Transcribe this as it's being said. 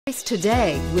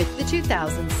Today with the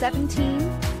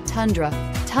 2017 Tundra.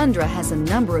 Tundra has a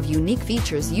number of unique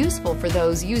features useful for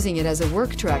those using it as a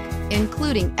work truck,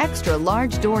 including extra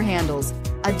large door handles,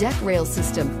 a deck rail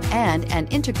system, and an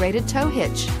integrated tow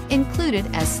hitch. Included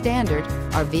as standard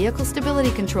are vehicle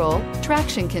stability control,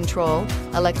 traction control,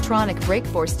 electronic brake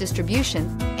force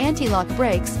distribution, anti-lock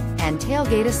brakes, and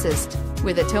tailgate assist.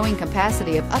 With a towing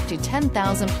capacity of up to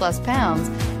 10,000 plus pounds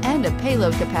and a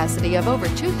payload capacity of over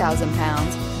 2,000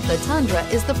 pounds, the Tundra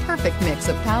is the perfect mix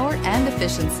of power and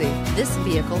efficiency. This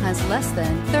vehicle has less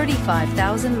than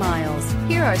 35,000 miles.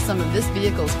 Here are some of this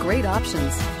vehicle's great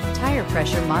options: tire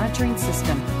pressure monitoring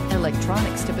system,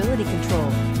 electronic stability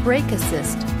control, brake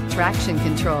assist, traction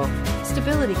control,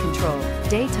 stability control,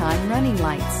 daytime running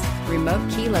lights, remote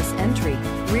keyless entry,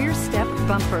 rear step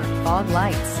bumper, fog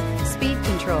lights, speed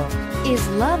control. Is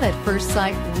love at first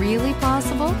sight really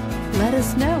possible? Let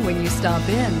us know when you stop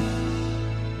in.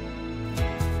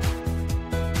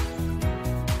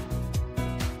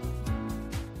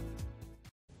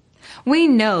 We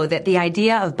know that the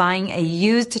idea of buying a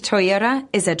used Toyota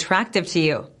is attractive to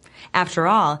you. After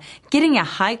all, getting a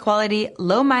high-quality,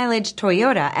 low-mileage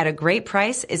Toyota at a great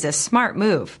price is a smart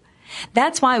move.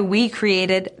 That's why we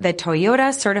created the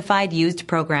Toyota Certified Used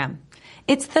program.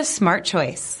 It's the smart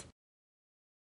choice.